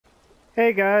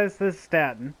Hey guys, this is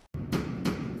Staten.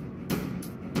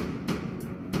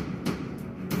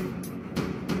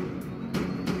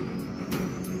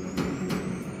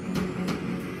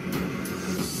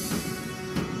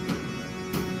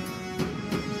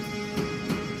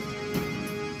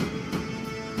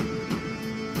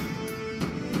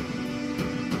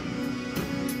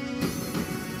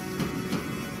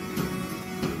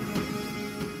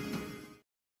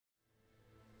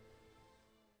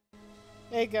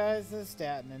 Hey guys, this is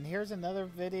Staten, and here's another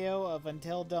video of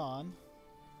Until Dawn.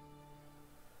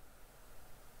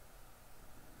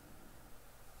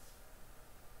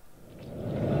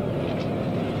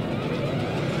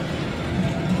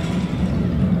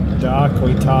 Doc,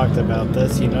 we talked about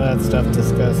this. You know that stuff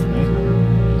disgusts me.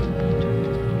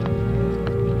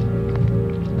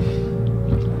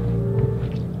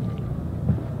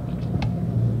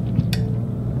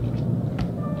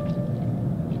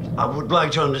 I would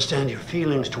like to understand your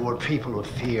feelings toward people with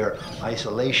fear,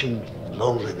 isolation,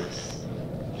 loneliness.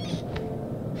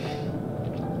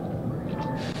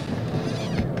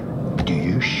 Do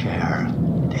you share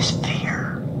this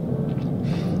fear?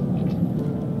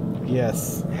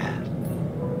 Yes. Yeah.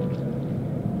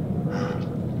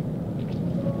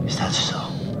 Is that so?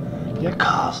 Yep.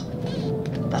 Because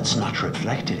that's not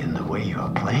reflected in the way you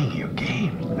are playing your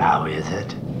game, now is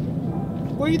it?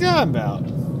 What are you talking about?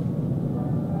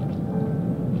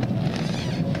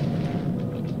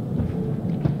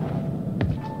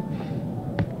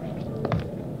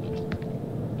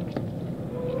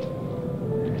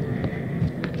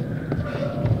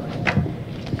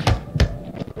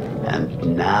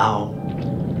 Now,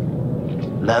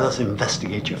 let us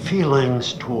investigate your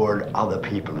feelings toward other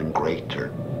people in greater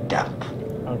depth.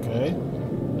 Okay.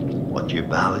 What you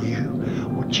value,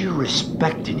 what you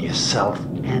respect in yourself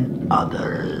and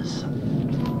others.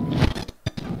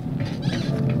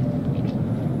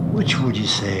 Which would you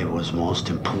say was most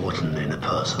important in a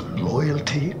person,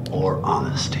 loyalty or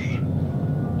honesty?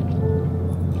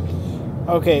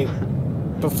 Okay,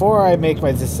 before I make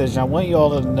my decision, I want you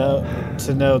all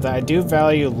to know that I do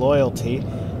value loyalty.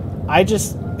 I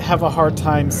just have a hard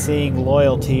time seeing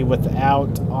loyalty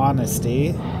without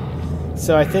honesty.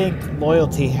 So I think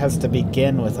loyalty has to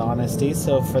begin with honesty.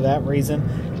 So for that reason,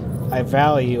 I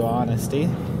value honesty.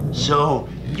 So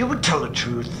you would tell the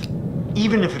truth,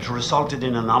 even if it resulted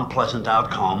in an unpleasant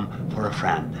outcome for a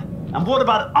friend. And what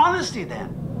about honesty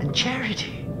then? And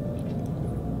charity?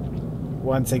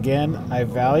 Once again, I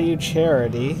value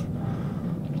charity,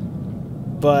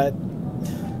 but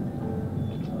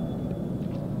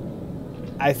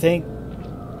I think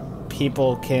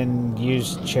people can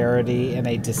use charity in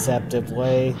a deceptive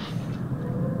way,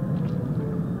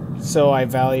 so I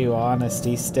value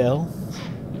honesty still.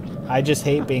 I just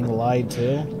hate being lied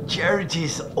to.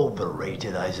 Charity's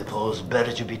overrated, I suppose.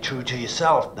 Better to be true to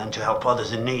yourself than to help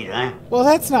others in need, eh? Well,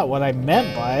 that's not what I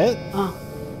meant by it. Oh,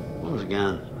 once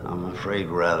again, I'm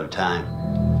afraid we're out of time.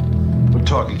 We'll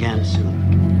talk again soon.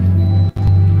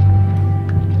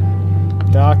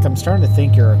 Doc, I'm starting to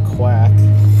think you're a quack.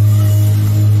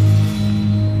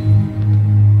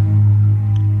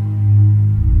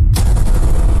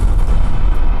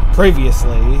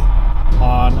 Previously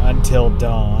on Until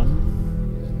Dawn.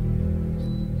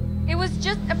 It was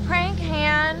just a prank,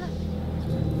 Han.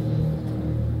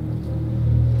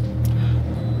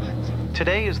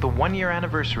 Today is the one-year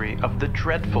anniversary of the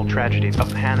dreadful tragedy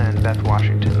of Hannah and Beth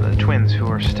Washington, the twins who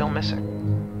are still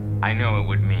missing. I know it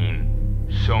would mean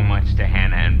so much to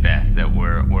Hannah and Beth that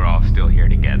we're all still here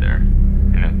together,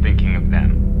 thinking of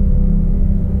them.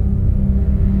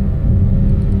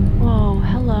 Whoa,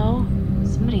 hello.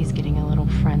 Somebody's getting a little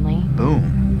friendly.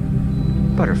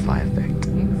 Boom. Butterfly effect.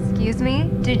 Excuse me?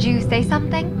 Did you say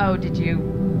something? Oh, did you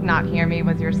not hear me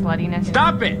with your sluttiness?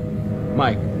 Stop it!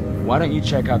 Mike, why don't you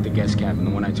check out the guest cabin,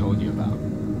 the one I told you about?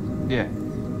 Yeah.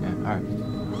 Yeah, alright.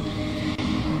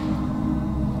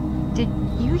 Did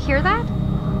you hear that?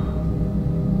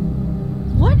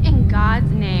 What in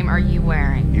God's name are you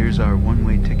wearing? Here's our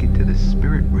one-way ticket to the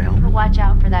spirit realm. Watch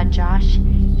out for that Josh.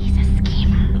 He's a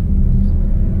schemer.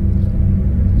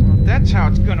 Well, that's how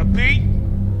it's gonna be.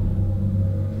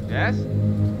 Yes?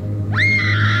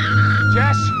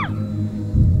 Jess?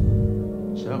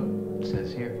 So, it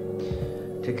says here,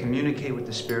 to communicate with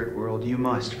the spirit world, you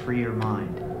must free your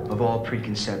mind of all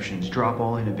preconceptions, drop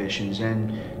all inhibitions,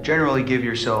 and generally give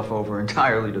yourself over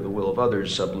entirely to the will of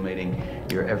others, sublimating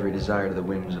your every desire to the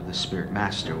whims of the spirit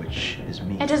master, which is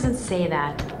me. It doesn't say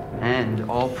that. And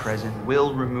all present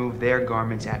will remove their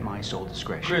garments at my sole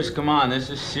discretion. Chris, come on, this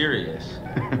is serious.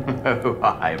 Oh,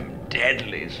 I'm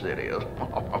deadly serious.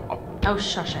 Oh,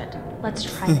 shush it. Let's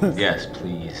try this. Yes,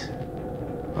 please.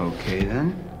 Okay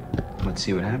then,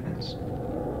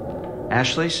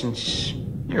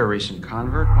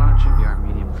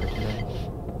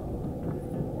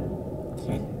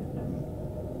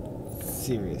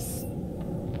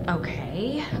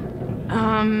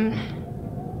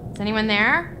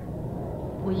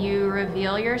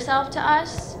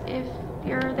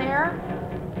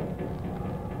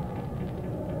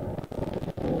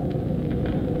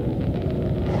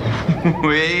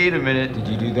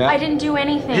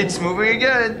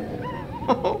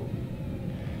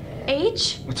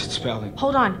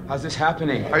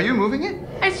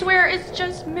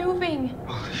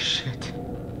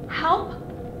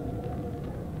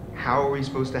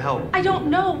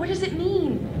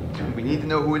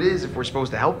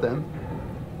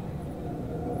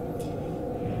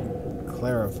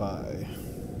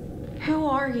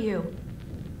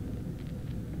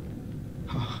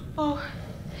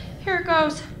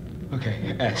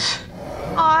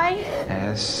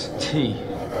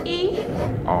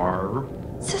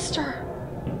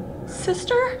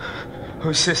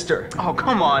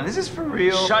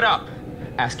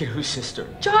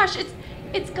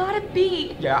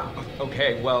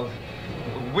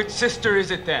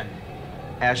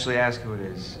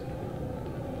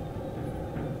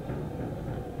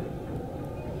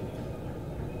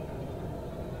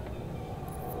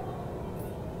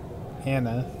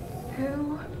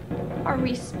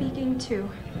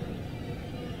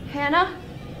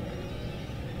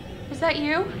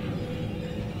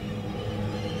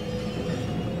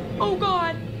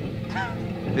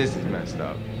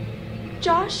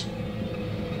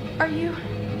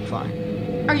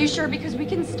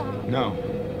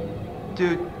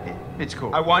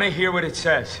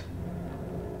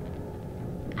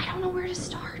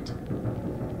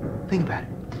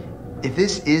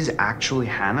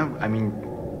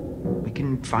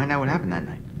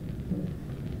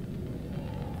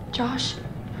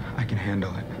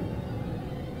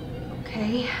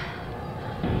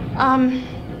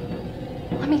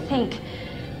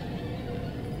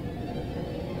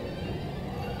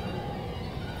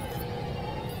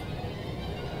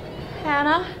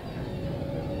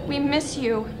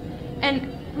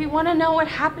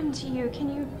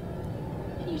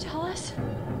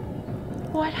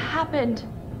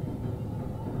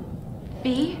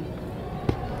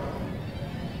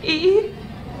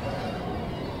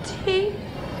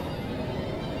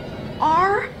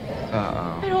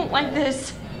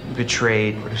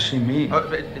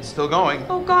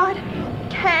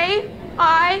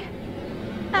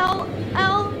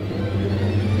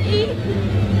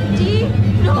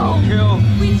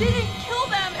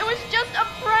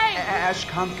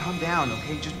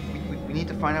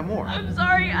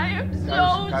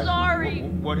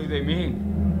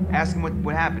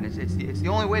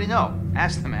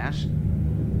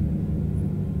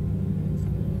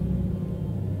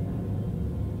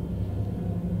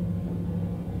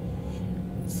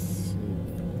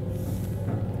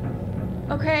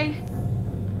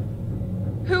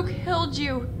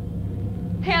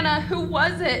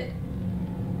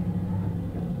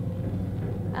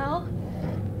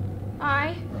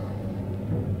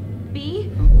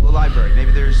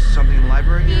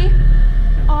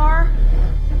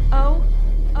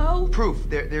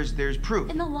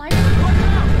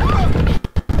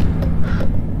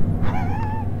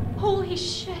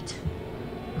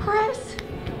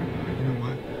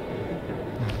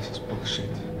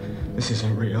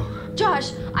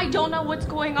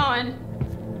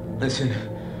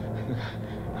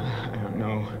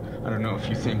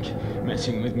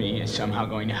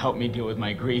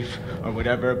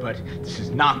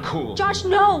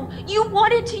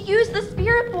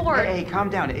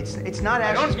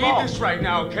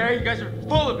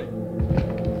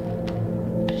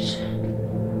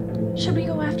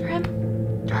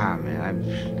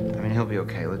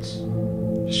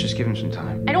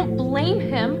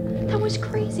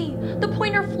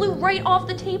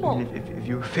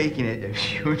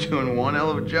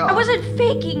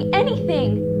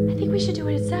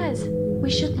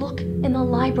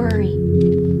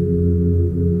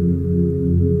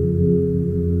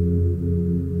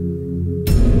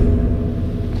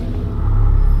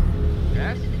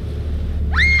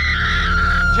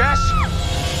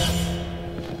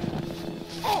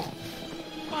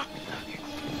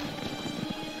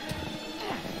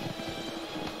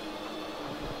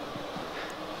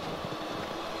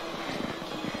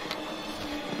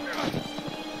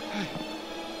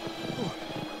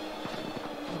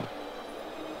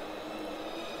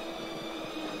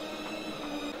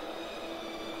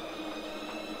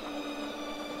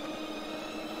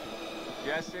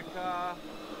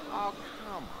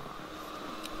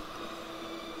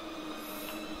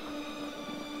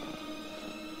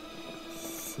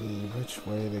 see which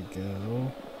way to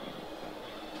go.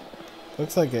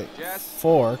 Looks like it Jess?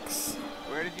 forks.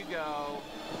 Where did you go?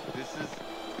 This is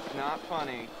not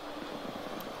funny.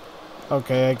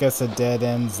 Okay, I guess it dead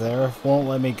ends there. Won't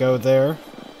let me go there.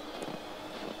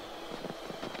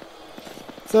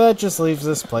 So that just leaves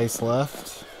this place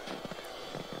left.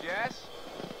 Jess?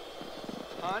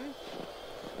 Hun?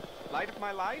 Light of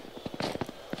my life?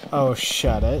 Oh,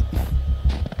 shut it.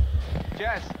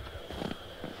 Jess?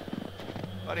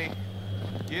 Buddy,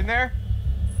 you in there?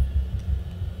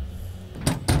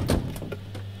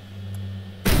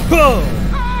 Whoa!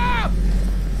 Ah!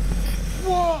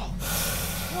 Whoa!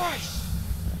 Christ!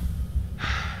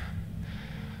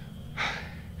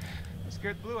 It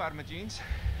scared the blue out of my jeans.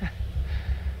 What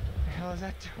the hell is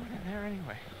that doing in there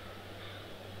anyway?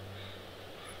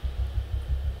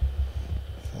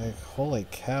 Like, holy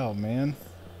cow, man.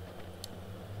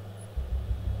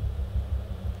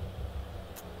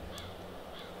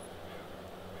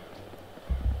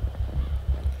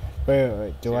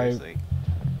 Wait, Seriously?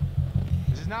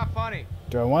 This is not funny.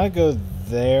 Do I want to go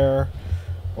there,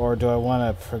 or do I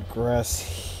want to progress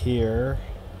here?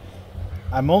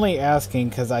 I'm only asking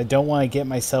because I don't want to get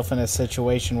myself in a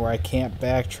situation where I can't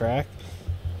backtrack.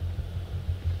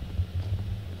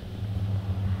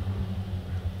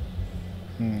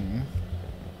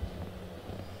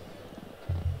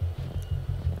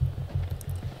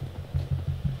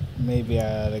 Maybe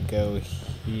I ought to go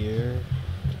here.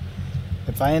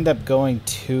 If I end up going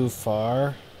too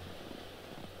far...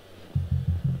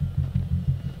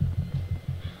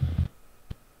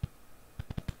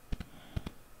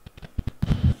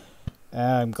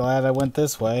 I'm glad I went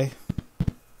this way.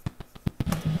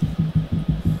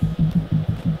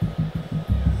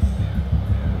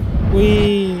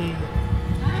 Whee!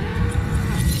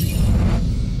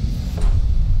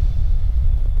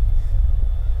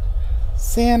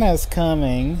 Santa's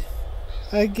coming.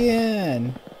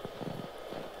 Again.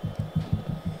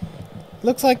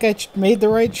 Looks like I made the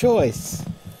right choice.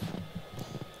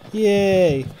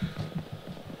 Yay!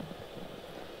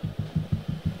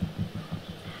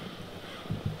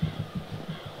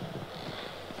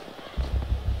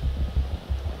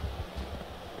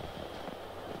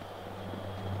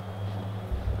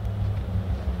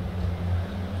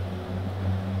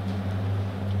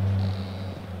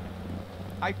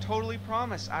 I totally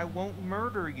promise I won't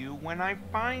murder you when I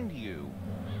find you.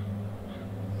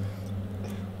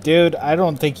 Dude, I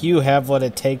don't think you have what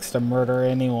it takes to murder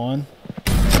anyone.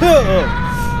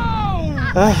 Oh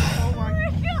my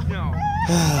no.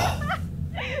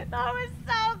 That was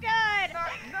so good.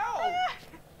 No.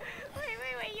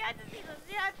 Wait, you have to see this.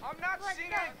 I'm not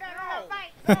seeing it.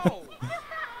 No. No.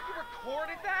 You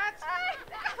recorded that?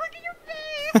 Look at your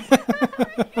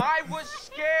face. I was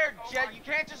scared, Jet. You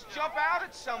can't just jump out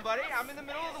at somebody. I'm in the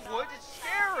middle of the woods. It's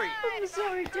scary. I'm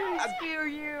sorry, did I scare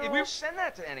you? If you send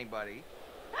that to anybody,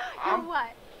 You're I'm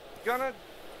what? gonna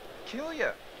kill you.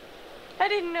 I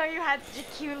didn't know you had such a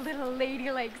cute little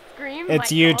ladylike scream.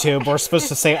 It's Michael. YouTube. We're supposed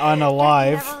to say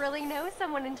unalive. You never really know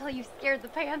someone until you scared the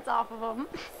pants off of them.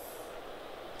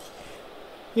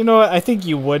 You know what? I think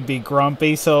you would be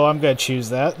grumpy, so I'm gonna choose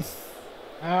that.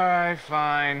 Alright,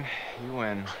 fine. You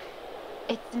win.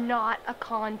 It's not a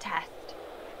contest.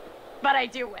 But I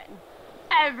do win.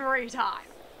 Every time.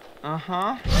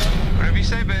 Uh-huh. Whatever you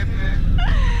say, babe.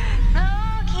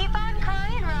 Oh, keep on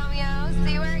crying, Romeo.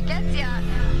 See where it gets ya.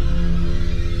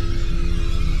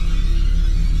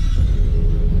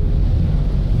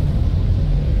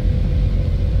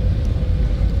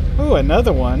 Ooh,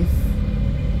 another one.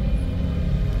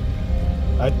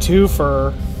 A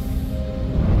twofer.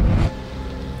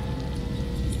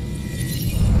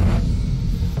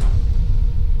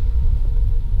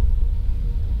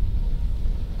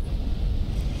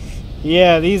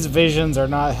 Yeah, these visions are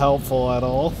not helpful at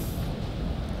all.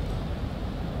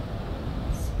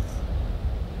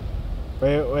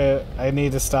 Wait, I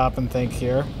need to stop and think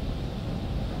here.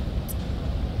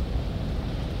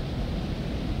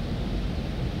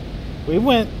 We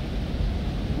went...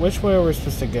 Which way are we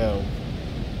supposed to go?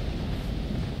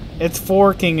 It's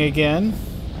forking again.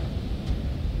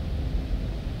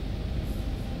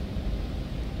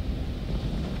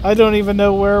 I don't even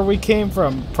know where we came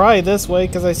from. Probably this way,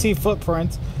 because I see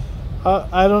footprints.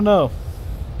 I don't know.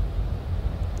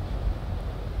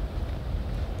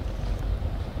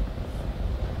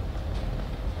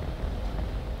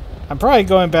 I'm probably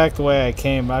going back the way I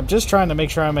came. I'm just trying to make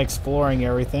sure I'm exploring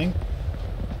everything.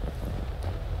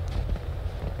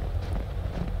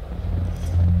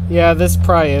 Yeah, this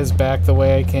probably is back the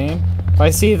way I came. If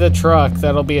I see the truck,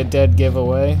 that'll be a dead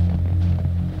giveaway.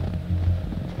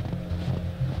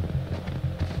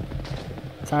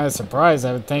 Kind of surprised.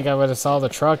 I would think I would have saw the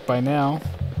truck by now.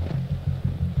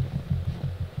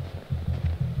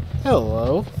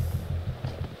 Hello.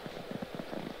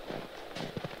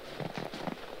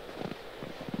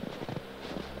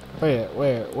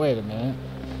 Wait a minute.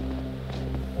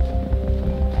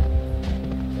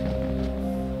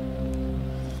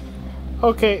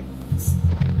 Okay.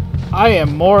 I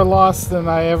am more lost than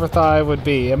I ever thought I would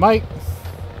be. Am I...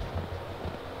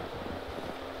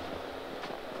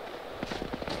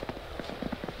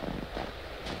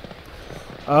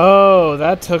 Oh,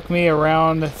 that took me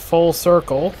around full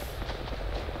circle.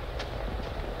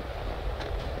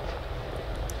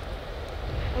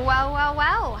 Well, well,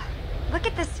 well. Look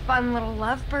at this fun little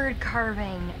lovebird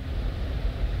carving.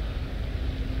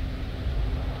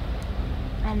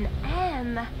 An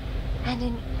M and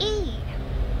an E.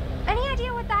 Any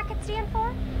idea what that could stand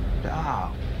for?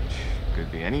 Ah,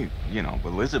 could be any, you know,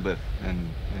 Elizabeth and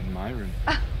Myron.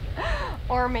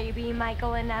 Or maybe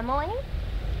Michael and Emily?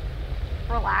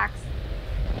 Relax.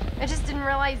 I just didn't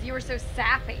realize you were so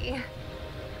sappy.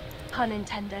 Pun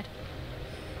intended.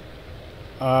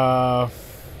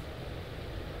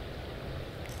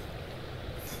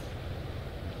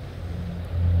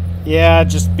 Yeah,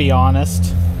 just be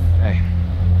honest. Hey,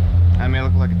 I may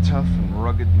look like a tough and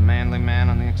rugged, manly man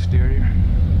on the exterior,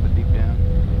 but deep down,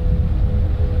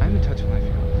 I'm in touch with my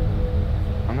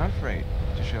feelings. I'm not afraid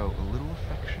to show a little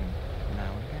affection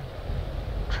now and again.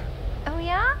 Oh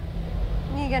yeah?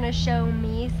 You gonna show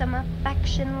me some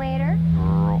affection later?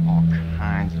 Girl, all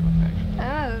kinds of affection.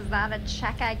 Oh, is that a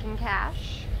check I can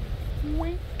cash?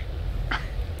 Wink.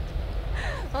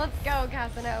 Let's go,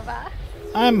 Casanova.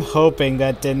 I'm hoping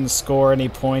that didn't score any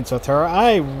points with her.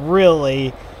 I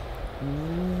really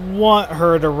want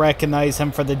her to recognize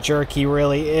him for the jerk he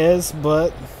really is,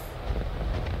 but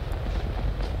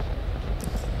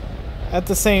at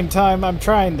the same time, I'm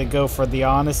trying to go for the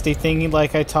honesty thingy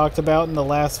like I talked about in the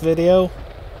last video.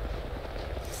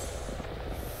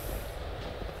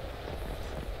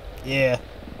 Yeah.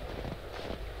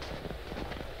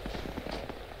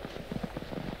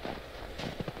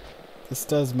 This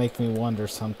does make me wonder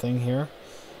something here.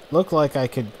 Look like I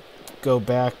could go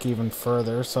back even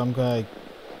further, so I'm gonna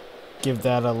give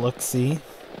that a look-see.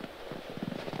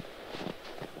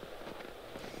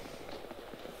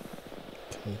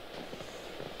 Okay.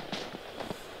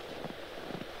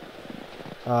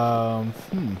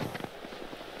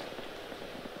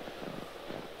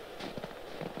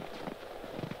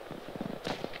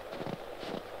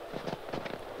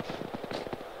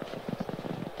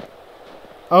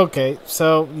 Okay,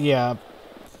 so, yeah.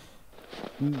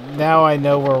 Now I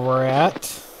know where we're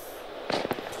at.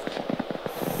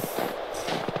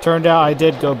 Turned out I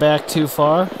did go back too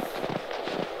far.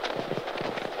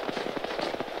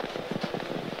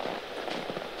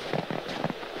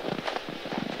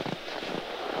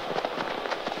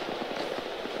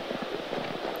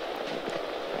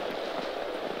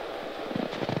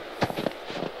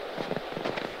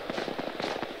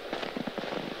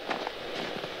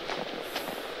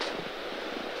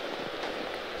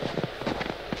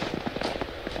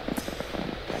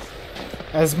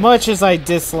 As much as I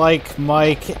dislike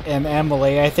Mike and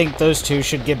Emily, I think those two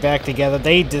should get back together.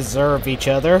 They deserve each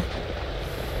other.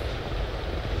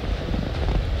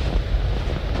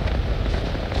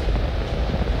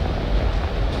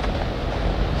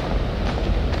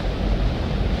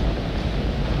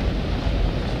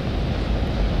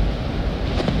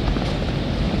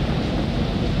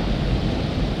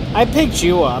 I picked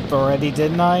you up already,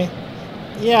 didn't I?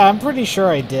 Yeah, I'm pretty sure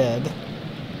I did.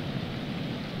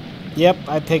 Yep,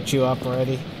 I picked you up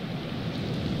already.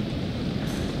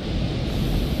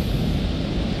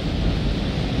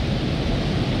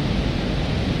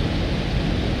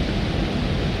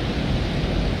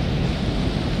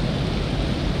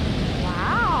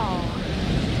 Wow.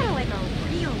 It's kind of like a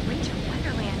real winter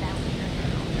wonderland out here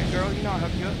now. Hey girl, you know I'll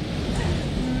hook you up.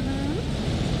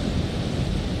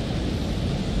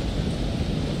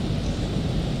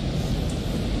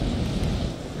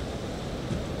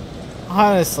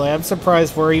 Honestly, I'm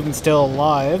surprised we're even still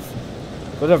alive.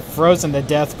 Would have frozen to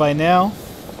death by now.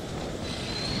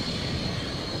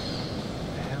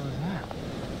 What the hell is that?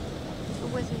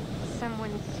 Was it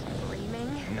someone screaming?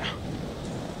 No.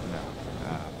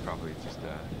 No. Probably just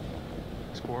a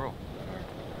squirrel.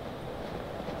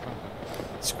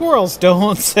 Squirrels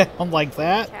don't sound like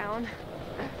that. Town.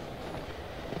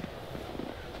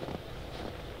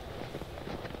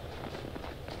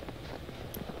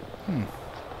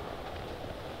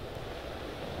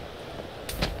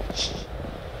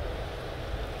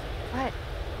 What?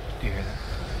 Do you hear that?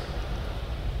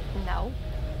 No.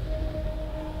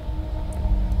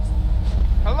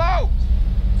 Hello?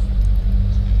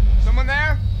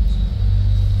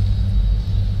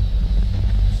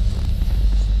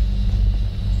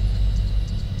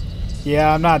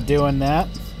 Yeah, I'm not doing that.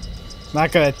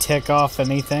 Not gonna tick off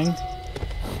anything.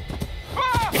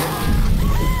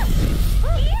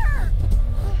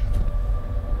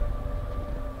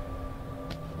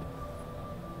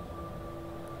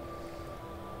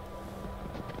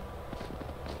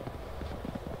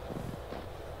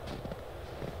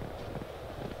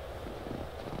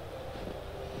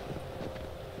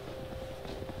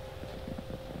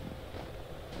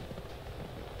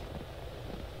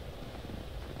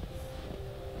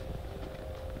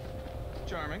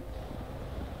 Charming.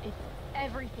 It's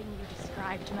everything you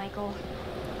described, Michael. Wait,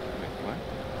 what?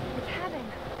 With heaven.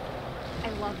 I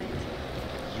love it.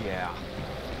 Yeah.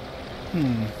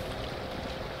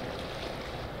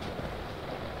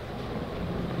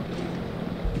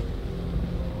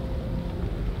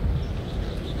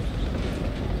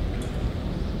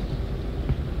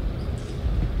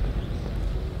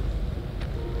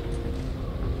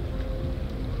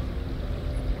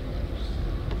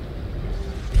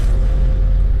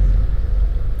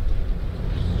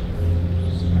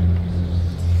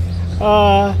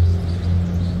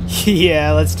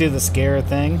 Yeah, let's do the scare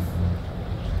thing.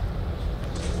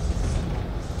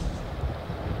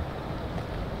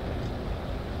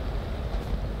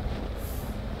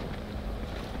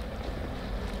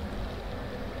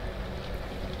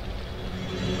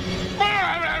 Oh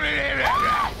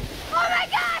my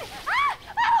god!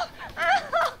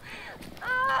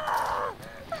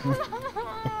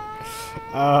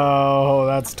 Oh,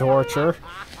 that's torture.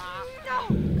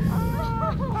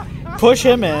 Push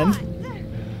him in.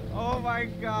 Oh my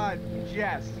god,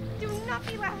 Jess. Do not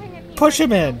be laughing at me. Push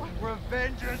him in.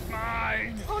 Revenge is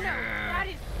mine. Oh no, that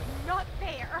is not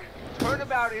fair.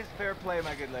 Turnabout is fair play,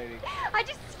 my good lady. I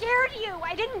just scared you.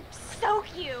 I didn't soak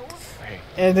you.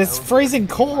 And it's freezing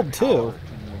cold, too.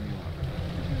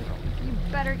 You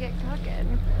better get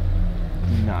cooking.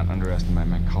 Do not underestimate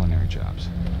my culinary chops.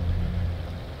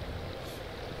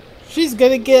 She's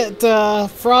gonna get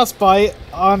frostbite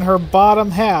on her bottom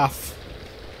half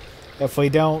if we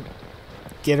don't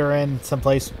get her in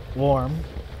someplace warm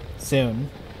soon.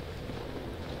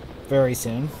 Very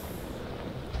soon.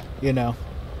 You know.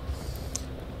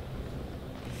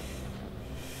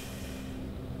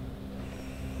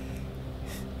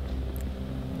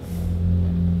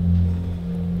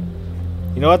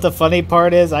 You know what the funny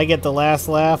part is? I get the last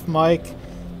laugh, Mike,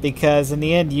 because in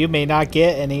the end you may not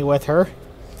get any with her.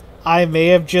 I may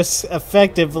have just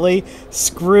effectively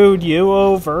screwed you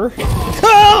over.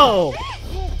 Oh!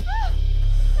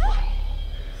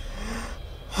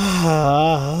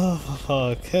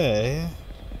 Okay.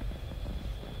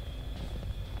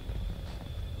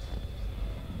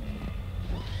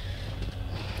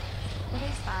 What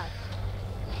is that?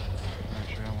 Not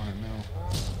sure I want to know.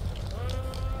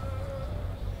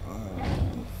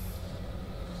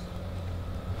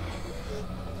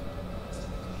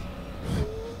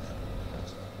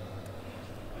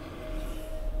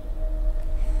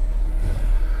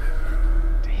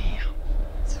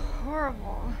 It's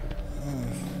horrible.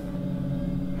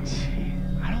 Gee,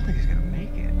 I don't think he's gonna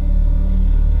make it.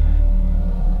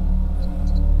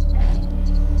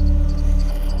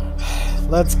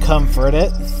 Let's comfort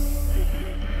it.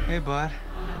 Hey, bud.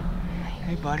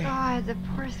 Hey, buddy. God, the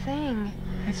poor thing.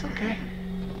 It's okay.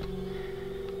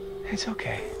 It's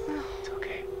okay. It's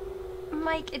okay.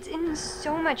 Mike, it's in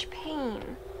so much pain.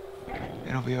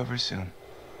 It'll be over soon.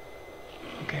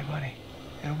 Okay, buddy.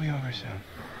 It'll be over soon.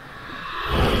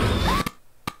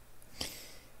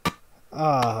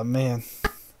 Ah, man.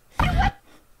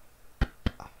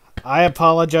 I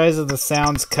apologize if the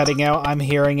sound's cutting out. I'm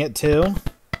hearing it too.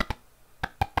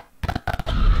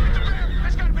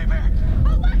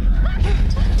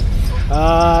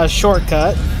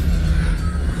 Shortcut.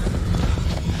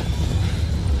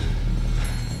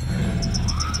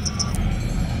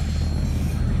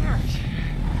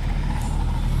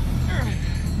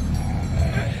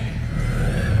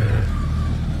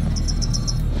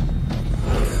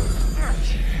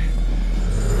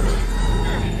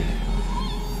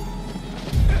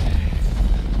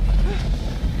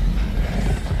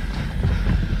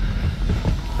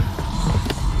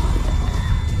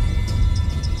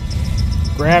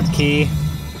 Grab key.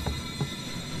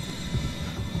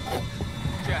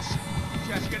 Jess,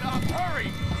 get up!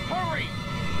 Hurry! Hurry!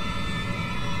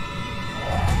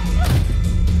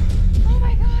 Oh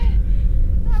my god.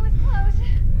 That was close.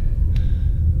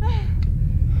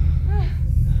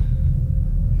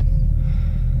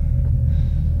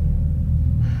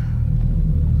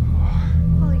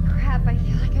 Holy crap, I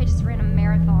feel like I just ran a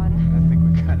marathon. I think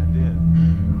we kind of did.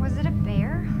 Was it a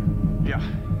bear? Yeah,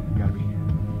 gotta be.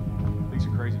 Things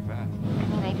are crazy fast.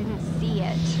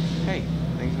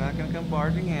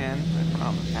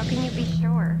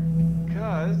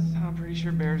 I'm pretty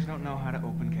sure bears don't know how to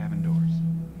open cabin doors.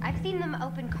 I've seen them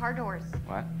open car doors.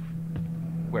 What?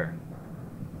 Where?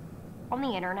 On the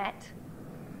internet.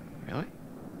 Really?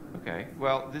 Okay.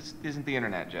 Well, this isn't the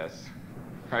internet, Jess.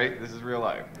 Right? This is real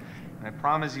life. And I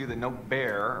promise you that no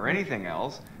bear or anything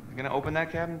else is gonna open that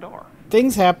cabin door.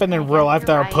 Things happen in real life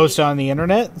that are posted on the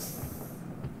internet.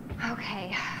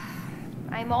 Okay.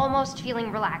 I'm almost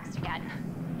feeling relaxed again.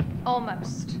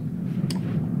 Almost.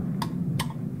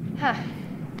 Huh.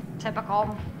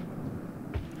 Typical.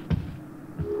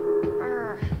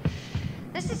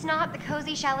 This is not the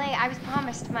cozy chalet I was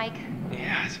promised, Mike.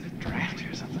 Yeah, it's a bit drafty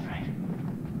or something, right?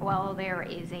 Well, there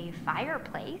is a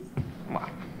fireplace. Well,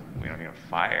 we don't need a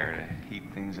fire to heat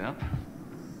things up.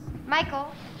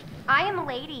 Michael, I am a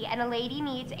lady, and a lady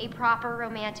needs a proper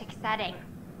romantic setting.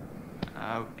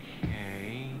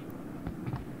 Okay.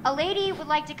 A lady would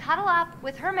like to cuddle up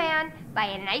with her man by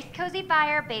a nice cozy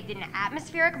fire bathed in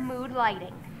atmospheric mood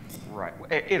lighting. Right.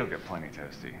 It'll get plenty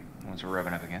toasty once we're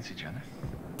rubbing up against each other.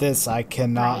 This I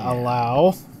cannot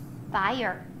allow.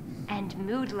 Fire and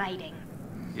mood lighting.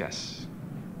 Yes,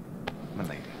 my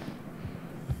lady.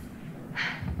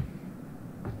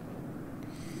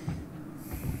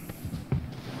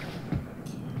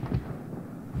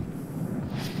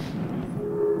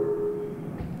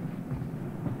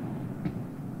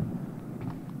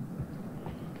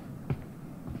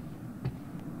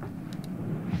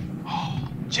 Oh,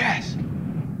 Jess!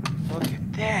 Look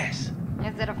at this!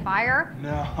 Is it a fire?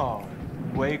 No,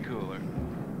 way cooler.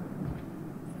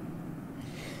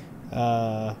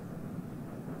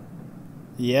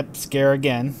 Yep, scare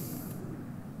again.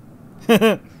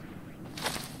 Freeze!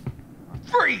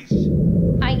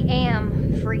 I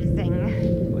am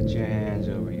freezing. Put your hands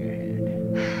over your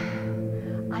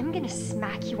head. I'm gonna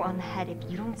smack you on the head if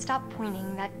you don't stop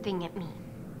pointing that thing at me.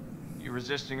 You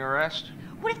resisting arrest?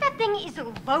 What if that thing is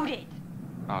loaded?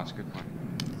 Oh, it's a good point.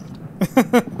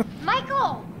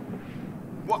 Michael!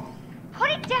 What?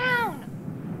 Put it down!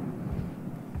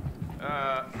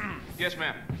 Yes,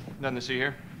 ma'am. Nothing to see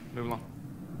here. Move along.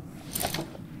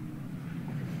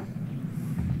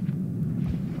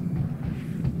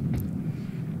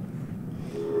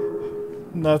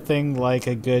 Nothing like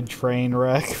a good train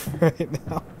wreck right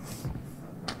now.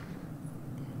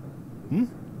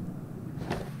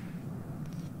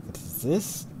 What is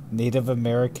this? Native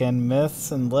American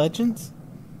myths and legends?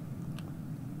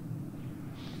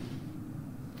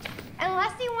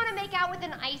 Unless you want to make out with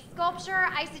an ice sculpture,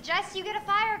 I suggest you get a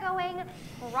fire going.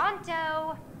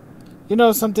 Pronto. You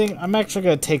know something? I'm actually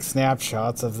going to take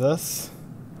snapshots of this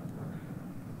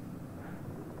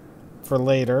for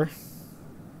later.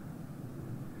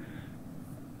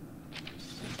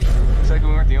 Looks like we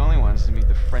weren't the only ones to meet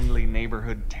the friendly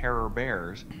neighborhood terror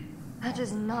bears. That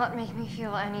does not make me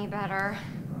feel any better.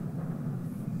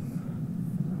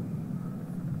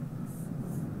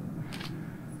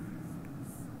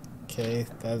 Okay,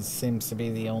 that seems to be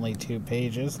the only 2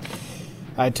 pages.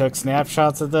 I took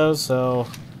snapshots of those, so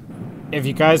if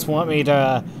you guys want me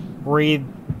to read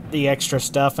the extra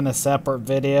stuff in a separate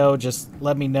video, just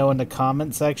let me know in the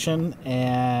comment section,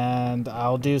 and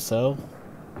I'll do so.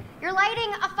 You're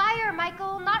lighting a fire,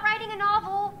 Michael, not writing a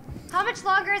novel. How much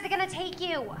longer is it gonna take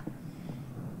you?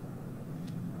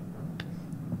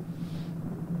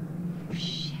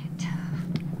 Shit.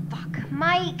 Fuck.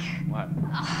 Mike! What?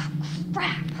 Oh,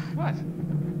 crap. What?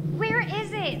 Where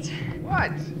is it?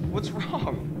 What? What's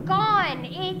wrong? Gone.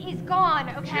 It is gone,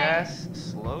 okay? Jess,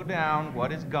 slow down.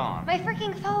 What is gone? My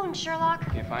freaking phone, Sherlock.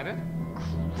 Can't find it?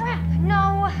 Crap,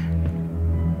 no.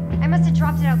 I must have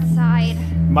dropped it outside.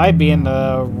 Might be in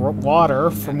the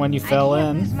water from when you fell I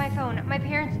can't in. lose my phone. My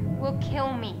parents will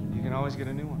kill me. You can always get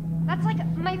a new one. That's like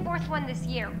my 4th one this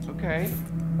year. Okay.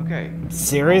 Okay.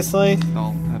 Seriously?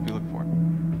 I'll help you look for it.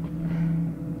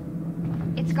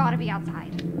 It's gotta be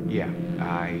outside. Yeah,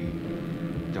 I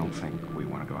don't think we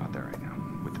want to go out there right now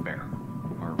with the bear.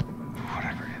 Or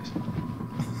whatever it is.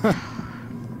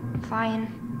 Fine.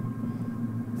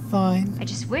 Fine. I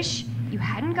just wish you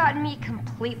hadn't gotten me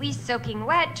completely soaking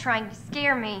wet trying to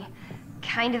scare me.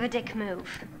 Kind of a dick move.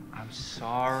 I'm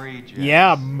sorry, Jess.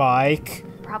 Yeah, Mike.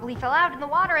 Probably fell out in the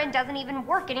water and doesn't even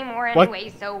work anymore What? anyway,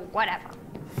 so whatever.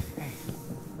 Hey,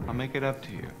 I'll make it up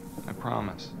to you. I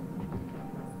promise.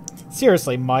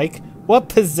 Seriously, Mike, what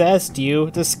possessed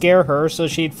you to scare her so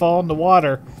she'd fall in the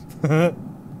water?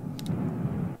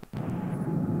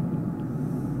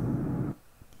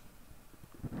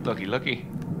 Looky.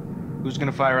 Who's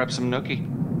gonna fire up some nookie?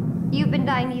 You've been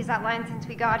dying to use that line since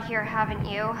we got here, haven't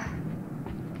you?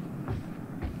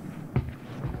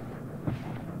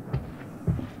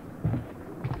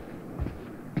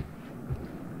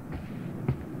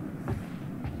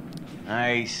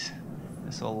 Nice.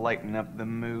 This'll lighten up the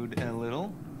mood a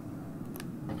little.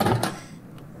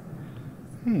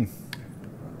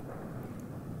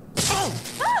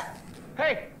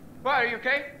 Hey, what, are you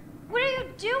okay? What are you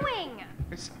doing?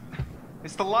 It's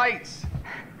the lights.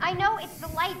 I know it's the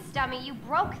lights, dummy. You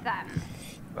broke them.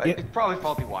 It's probably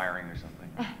faulty wiring or something.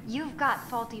 You've got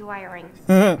faulty wiring.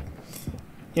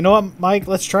 You know what, Mike?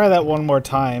 Let's try that one more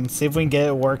time. See if we can get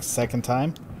it work second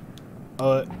time.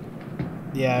 Oh,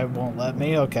 yeah, it won't let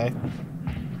me. Okay.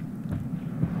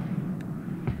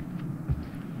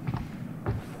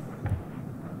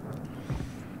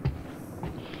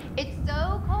 It's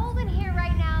so cold in here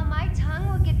right now, my tongue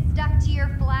will get stuck to your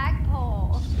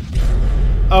flagpole.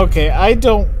 Okay, I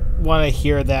don't want to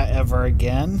hear that ever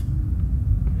again.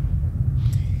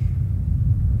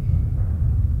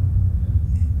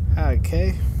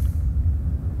 Okay.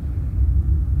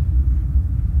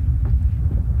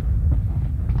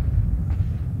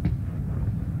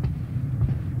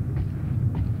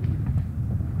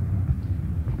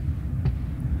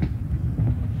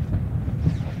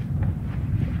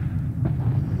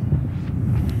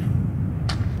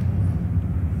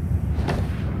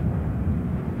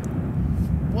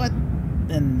 What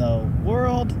in the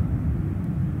world?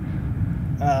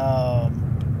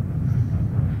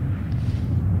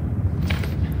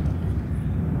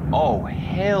 Oh,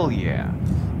 hell yeah.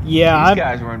 Yeah, These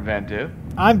guys were inventive.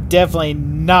 I'm definitely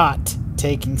not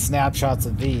taking snapshots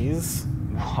of these.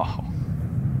 Whoa.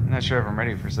 I'm not sure if I'm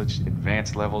ready for such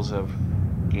advanced levels of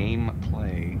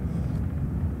gameplay.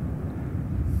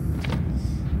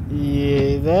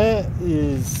 Yeah, that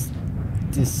is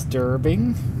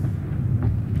disturbing.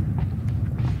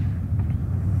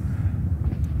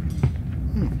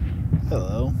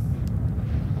 Hello.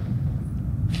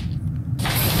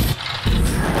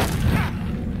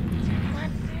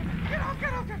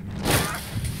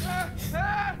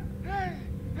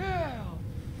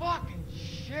 Fucking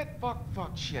shit.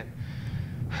 Fuck shit.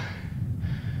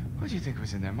 What do you think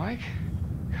was in there, Mike?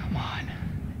 Come on.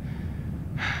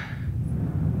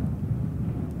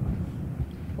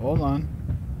 Hold on.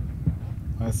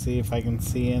 Let's see if I can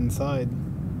see inside.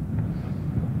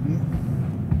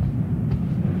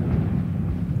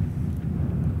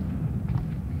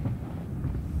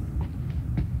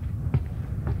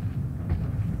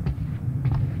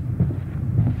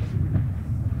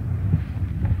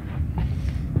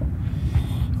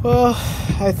 Well,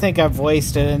 I think I've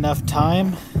wasted enough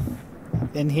time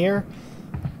in here.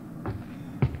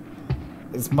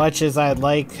 As much as I'd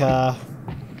like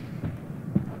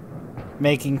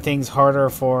making things harder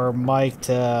for Mike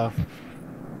to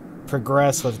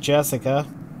progress with Jessica,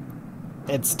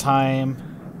 it's time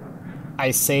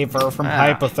I save her from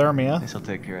hypothermia. This'll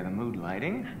take care of the mood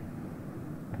lighting.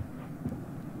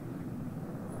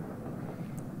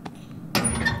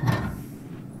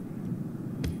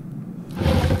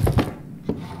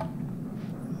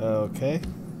 Okay.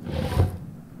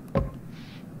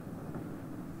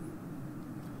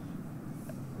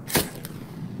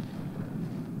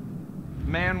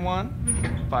 Man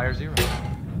 1, fire 0.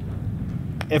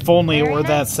 If only it were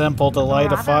that simple to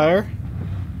light a fire.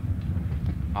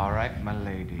 All right, my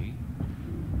lady.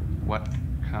 What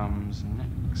comes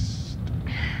next?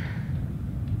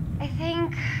 I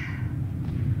think...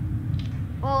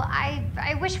 Well,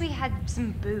 I wish we had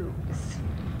some booze.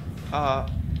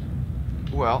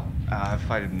 Well, if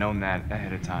I'd have known that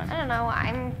ahead of time. I don't know,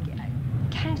 I'm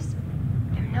kind of just...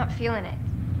 I'm not feeling it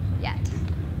yet.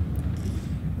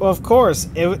 Well, of course.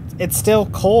 It's still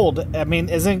cold. I mean,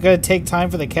 isn't it going to take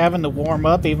time for the cabin to warm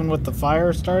up, even with the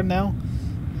fire starting now?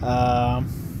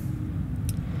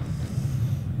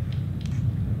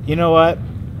 You know what?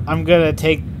 I'm going to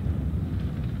take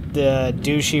the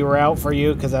douchey route for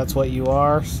you, because that's what you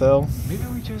are, so... Maybe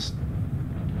we just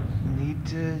need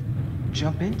to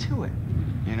jump into it.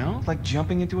 You know? Like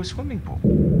jumping into a swimming pool.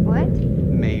 What?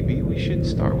 Maybe we should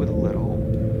start with a little,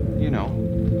 you know,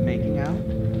 making out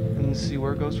and see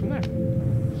where it goes from there.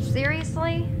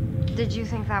 Seriously? Did you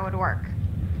think that would work?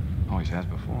 Always has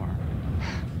before.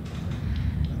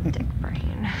 Dick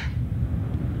brain.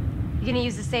 You gonna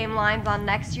use the same lines on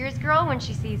next year's girl when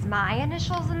she sees my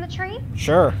initials in the tree?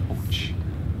 Sure. Ouch.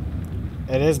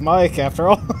 It is Mike, after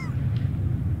all.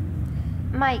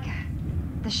 Mike,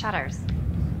 the shutters.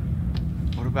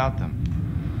 What about them?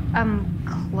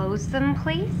 Close them,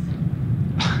 please?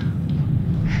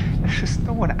 There's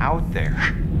no one out there.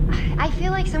 I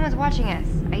feel like someone's watching us.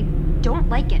 I don't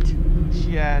like it.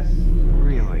 Yes,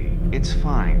 really. It's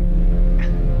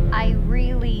fine. I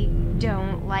really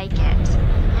don't like it.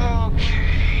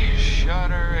 Okay,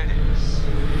 shutter it is.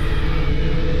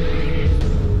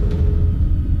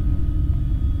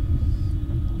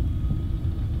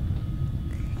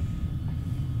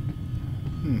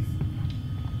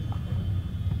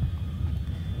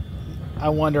 I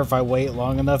wonder if I wait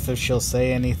long enough if she'll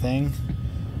say anything.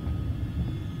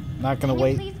 Not gonna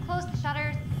wait. Please close the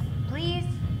shutters, please.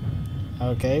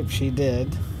 Okay, she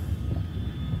did.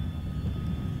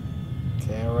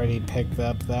 Okay, I already picked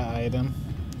up that item.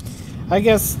 I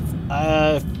guess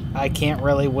I can't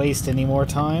really waste any more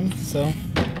time, so.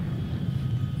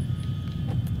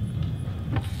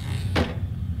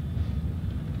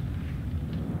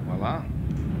 Voila.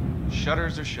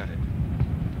 Shutters are shuttered.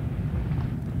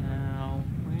 Now,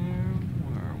 where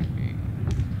were we?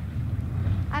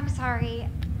 I'm sorry.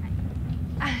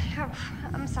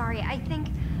 I'm sorry. I think.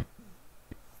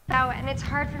 Oh, and it's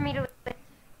hard for me to.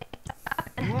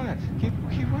 What? Keep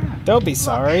what? Don't be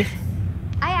sorry.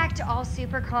 I act all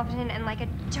super confident and like a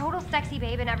total sexy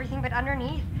babe and everything, but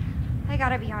underneath, I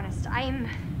gotta be honest, I'm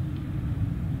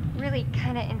really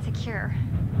kind of insecure.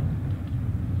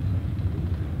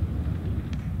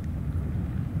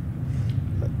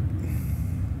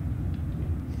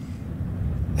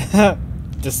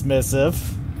 Dismissive.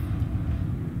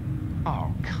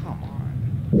 Oh, come on.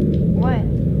 What?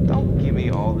 Don't give me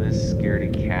all this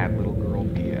scaredy cat little girl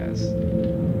BS.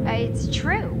 It's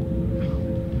true.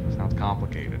 Sounds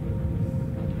complicated.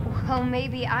 Well,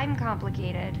 maybe I'm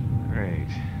complicated. Great.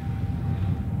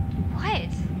 What?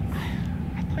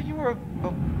 I thought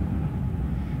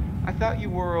you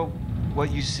were a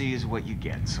what you see is what you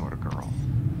get sort of girl.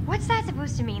 What's that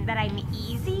supposed to mean? That I'm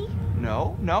easy?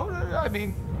 No, I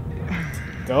mean...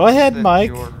 Go ahead,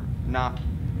 Mike. You're not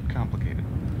complicated.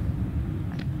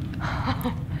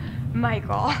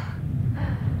 Michael.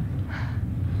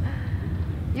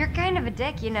 You're kind of a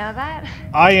dick, you know that?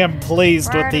 I am pleased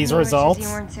with Part of these me wishes results. You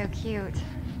weren't so cute.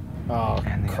 Oh,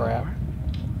 And the crap. other?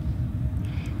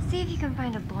 See if you can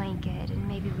find a blanket and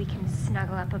maybe we can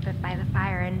snuggle up a bit by the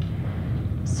fire and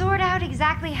sort out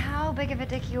exactly how big of a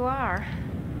dick you are.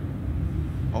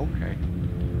 Okay.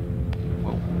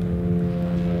 Whoa.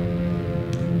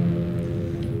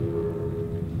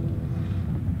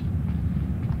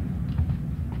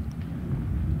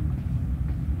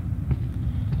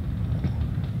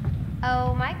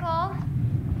 Oh, Michael.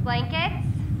 Blankets?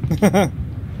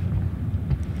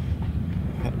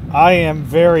 I am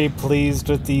very pleased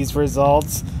with these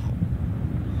results.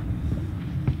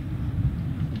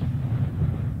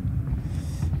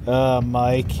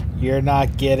 Mike, you're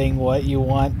not getting what you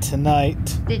want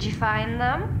tonight. Did you find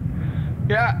them?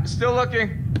 Yeah, still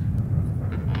looking.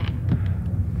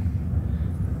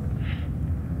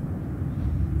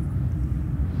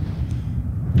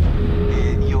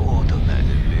 Your order,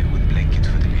 madame, with blanket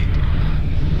for the lady.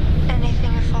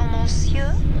 Anything for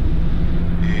monsieur?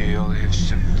 I'll have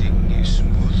something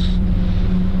smooth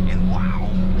and wow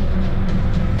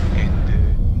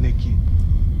and naked.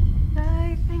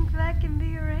 I think that can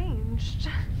be arranged.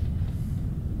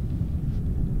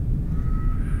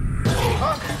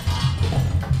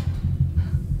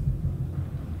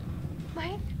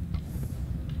 Mike?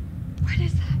 What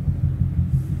is that?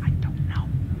 I don't know.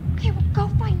 Okay, well, go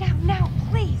find out now,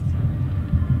 please.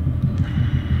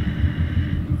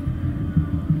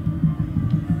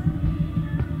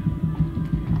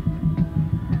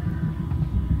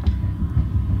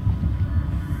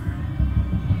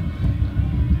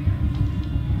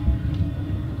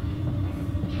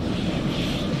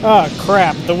 Oh,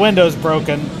 crap. The window's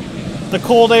broken. The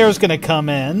cold air's gonna come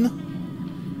in.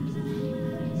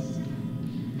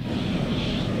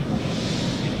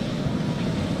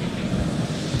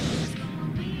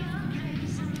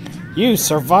 You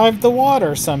survived the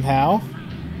water somehow.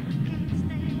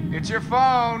 It's your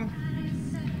phone.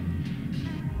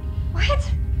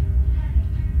 What?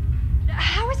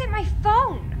 How is it my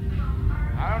phone?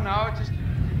 I don't know, it just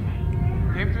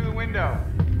came through the window.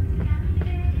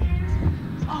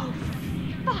 Oh,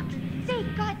 fuck's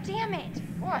sake, god damn it!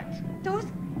 What? Those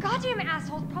goddamn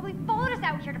assholes probably followed us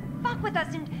out here to fuck with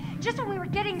us and just when we were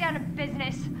getting down to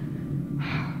business.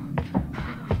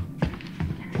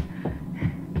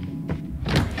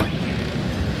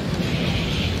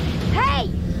 Hey!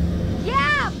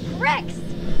 Yeah, pricks!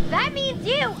 That means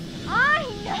you! I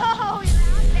know you're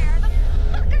out there! The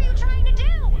fuck are you trying to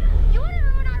do? You wanna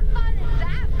ruin our fun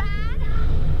that bad?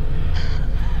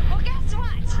 Well, guess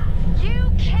what?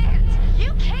 You can't!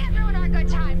 You can't ruin our good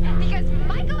time because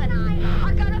Michael and I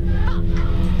are gonna fuck!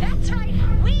 That's right,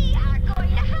 we are going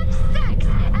to have sex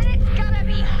and it's gonna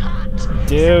be hot!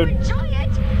 Dude, so enjoy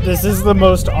it, this is the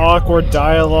most awkward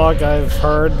dialogue I've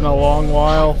heard in a long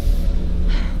while.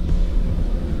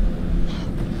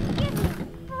 Give me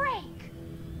a break!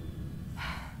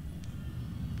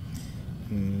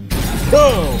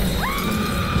 Go!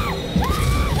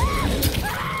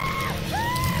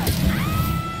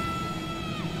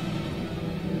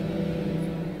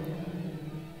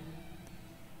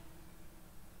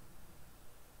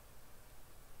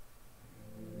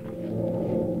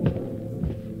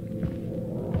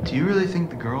 Do you really think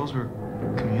the girls were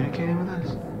communicating with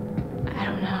us? I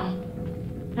don't know.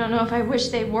 I don't know if I wish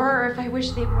they were or if I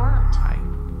wish they weren't. I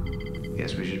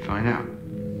guess we should find out.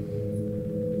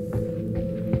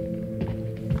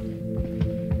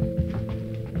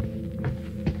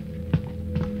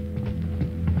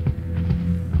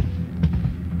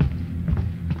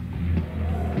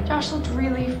 Josh looked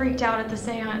really freaked out at the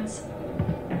seance.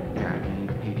 Yeah, I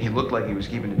mean, he looked like he was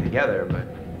keeping it together,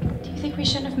 but... Do you think we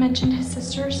shouldn't have mentioned his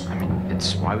sisters? I mean,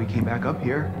 it's why we came back up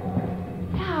here.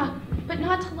 Yeah, but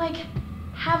not to, like,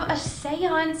 have a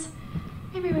seance.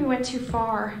 Maybe we went too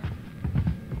far.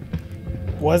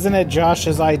 Wasn't it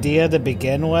Josh's idea to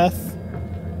begin with?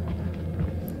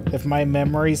 If my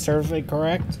memory serves me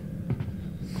correct?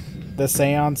 The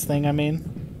seance thing, I mean.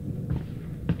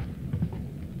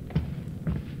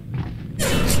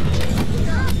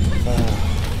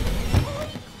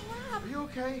 Are you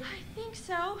okay? I think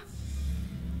so.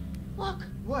 Look.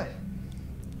 What?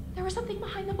 There was something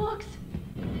behind the books.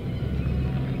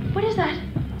 What is that?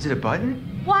 Is it a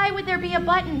button? Why would there be a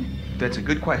button? That's a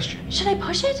good question. Should I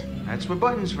push it? That's what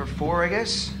buttons are for, I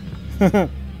guess.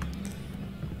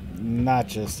 Not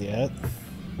just yet.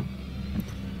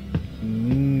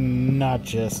 Not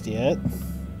just yet.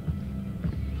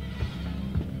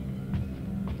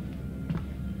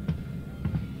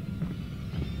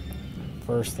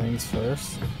 First things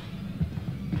first.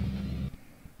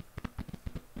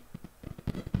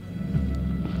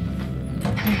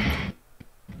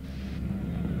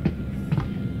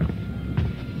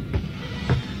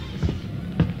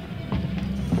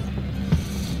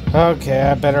 Okay,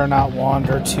 I better not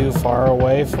wander too far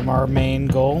away from our main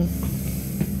goal.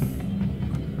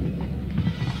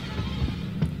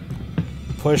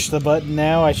 Push the button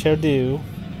now, I shall do.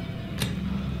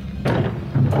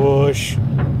 Push.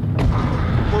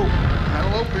 Whoa,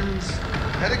 panel opens.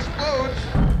 Head explodes.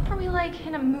 Are we like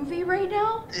in a movie right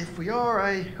now? If we are,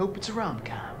 I hope it's a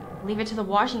rom-com. Leave it to the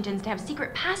Washingtons to have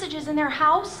secret passages in their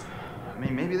house? I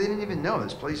mean, maybe they didn't even know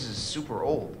this place is super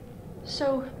old.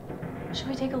 So, should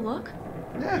we take a look?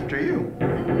 Yeah, after you.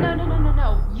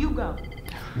 No. You go.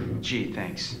 Gee,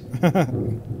 thanks.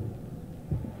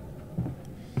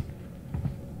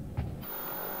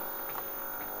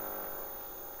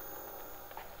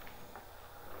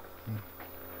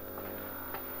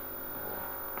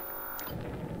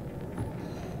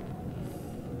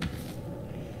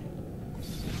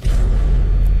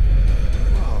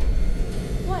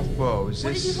 Whoa, is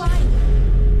What this... did you find?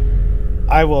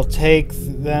 I will take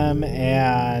them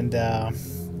and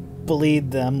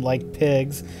bleed them like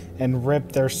pigs and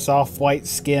rip their soft white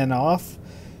skin off.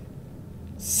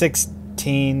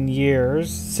 16 years.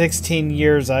 16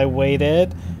 years I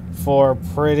waited for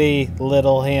pretty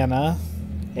little Hannah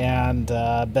and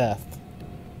Beth.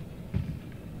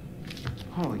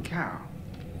 Holy cow.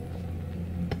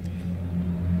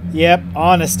 Yep,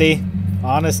 honesty.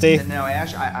 Honesty. Now,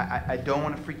 Ash, I don't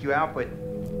want to freak you out, but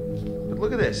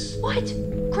look at this. What?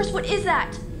 Chris, what is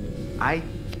that? I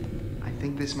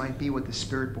think this might be what the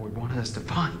spirit board wanted us to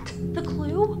find. The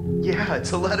clue? Yeah,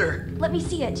 it's a letter. Let me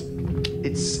see it.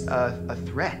 It's a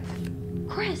threat.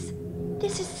 Chris,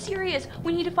 this is serious.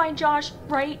 We need to find Josh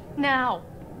right now.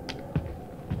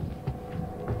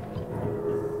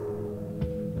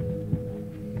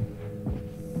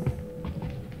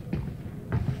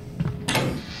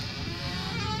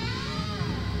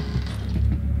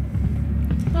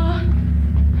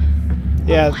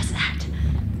 Yeah. What was that?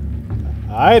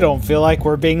 I don't feel like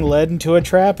we're being led into a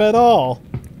trap at all.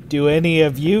 Do any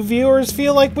of you viewers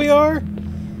feel like we are?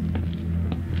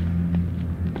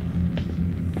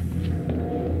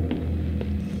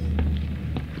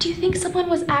 Do you think someone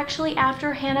was actually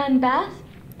after Hannah and Beth?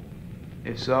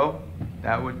 If so,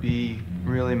 that would be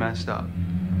really messed up.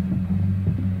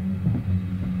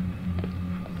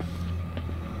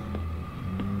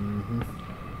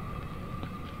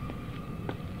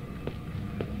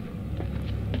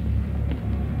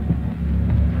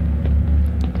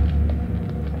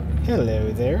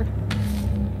 Hello there.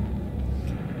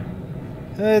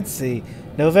 Let's see.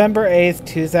 November 8th,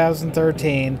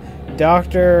 2013.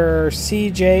 Dr.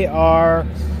 C.J.R.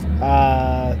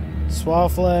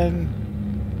 Swafflin,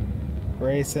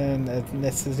 Race and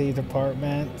Ethnicity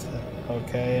Department.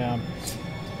 Okay.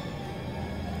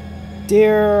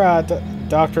 Dear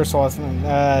Dr.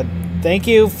 Swafflin, thank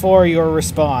you for your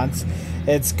response.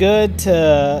 It's good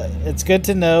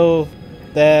to know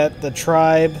that the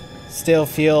tribe still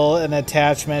feel an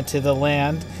attachment to the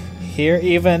land here,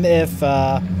 even if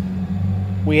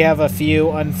we have a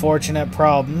few unfortunate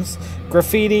problems.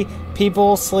 Graffiti,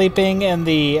 people sleeping in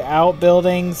the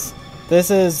outbuildings.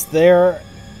 This is their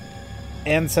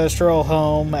ancestral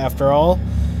home, after all.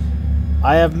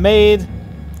 I have made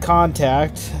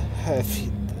contact.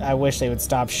 I wish they would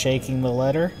stop shaking the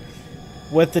letter.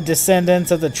 With the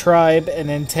descendants of the tribe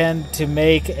and intend to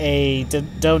make a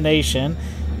donation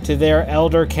to their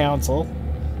elder council.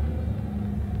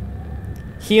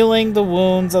 Healing the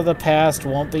wounds of the past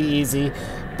won't be easy,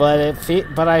 but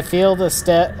I feel the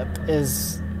step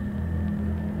is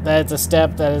that it's a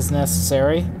step that is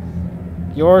necessary.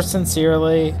 Yours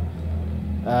sincerely,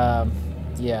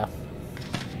 yeah.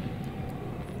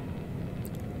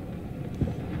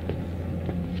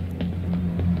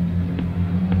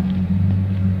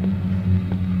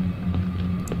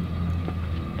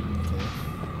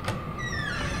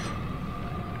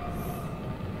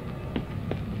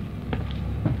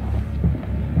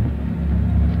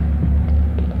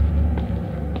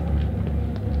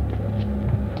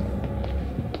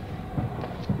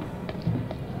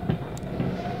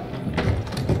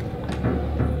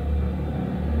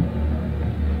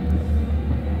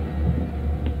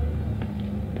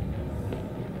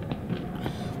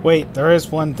 Wait, there is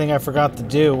one thing I forgot to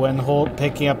do when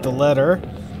picking up the letter.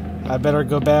 I better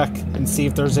go back and see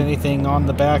if there's anything on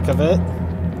the back of it.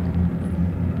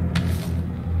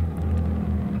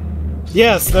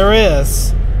 Yes, there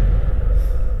is.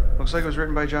 Looks like it was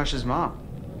written by Josh's mom.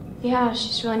 Yeah,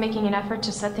 she's really making an effort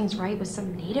to set things right with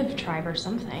some native tribe or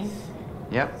something.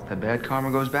 Yep, that bad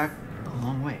karma goes back a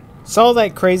long way. Saw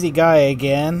that crazy guy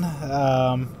again.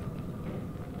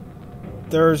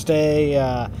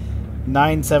 Thursday,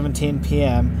 9:17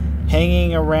 p.m.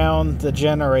 hanging around the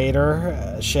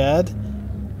generator shed.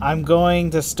 I'm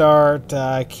going to start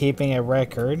keeping a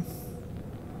record.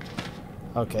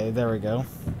 Okay, there we go.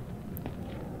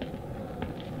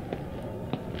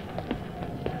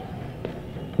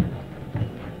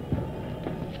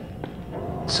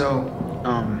 So,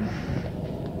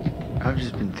 I've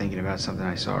just been thinking about something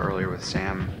I saw earlier with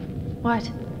Sam.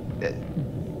 What?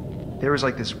 There was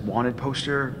like this wanted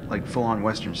poster, like full-on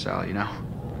Western style, you know?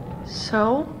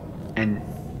 So? And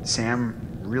Sam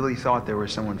really thought there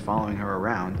was someone following her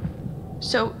around.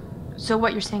 So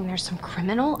what you're saying, there's some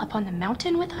criminal up on the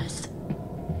mountain with us?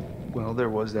 Well, there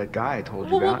was that guy I told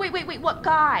you about. Wait, what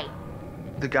guy?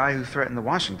 The guy who threatened the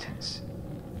Washingtons.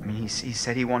 I mean, he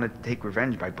said he wanted to take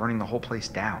revenge by burning the whole place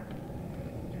down.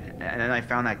 And then I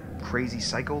found that crazy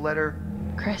psycho letter.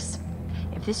 Chris,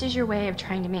 if this is your way of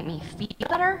trying to make me feel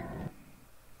better...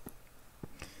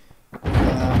 You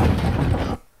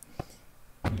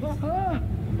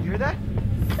hear that?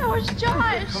 That was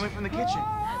Josh! Coming from the kitchen.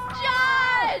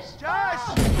 Josh! Josh!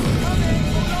 Coming!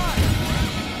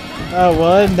 Oh,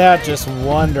 well, isn't that just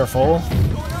wonderful?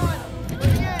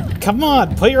 Come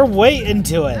on, put your weight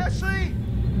into it. Ashley!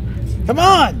 Come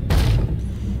on!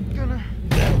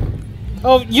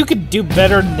 Oh, you could do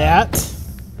better than that.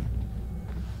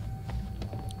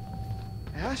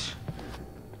 Ash?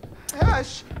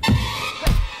 Ash!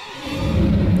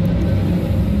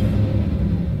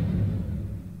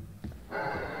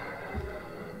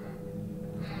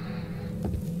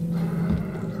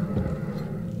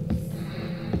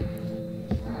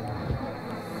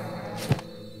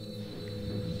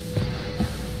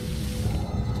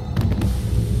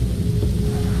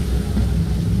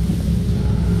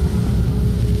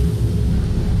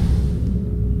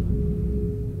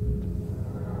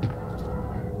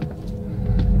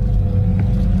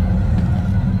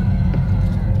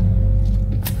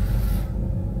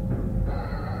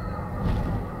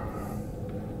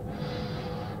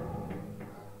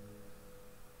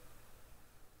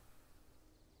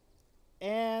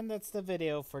 And that's the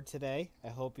video for today. I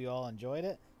hope you all enjoyed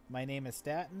it. My name is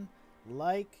Staten.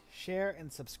 Like, share,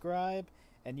 and subscribe.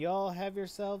 And y'all have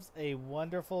yourselves a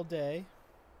wonderful day.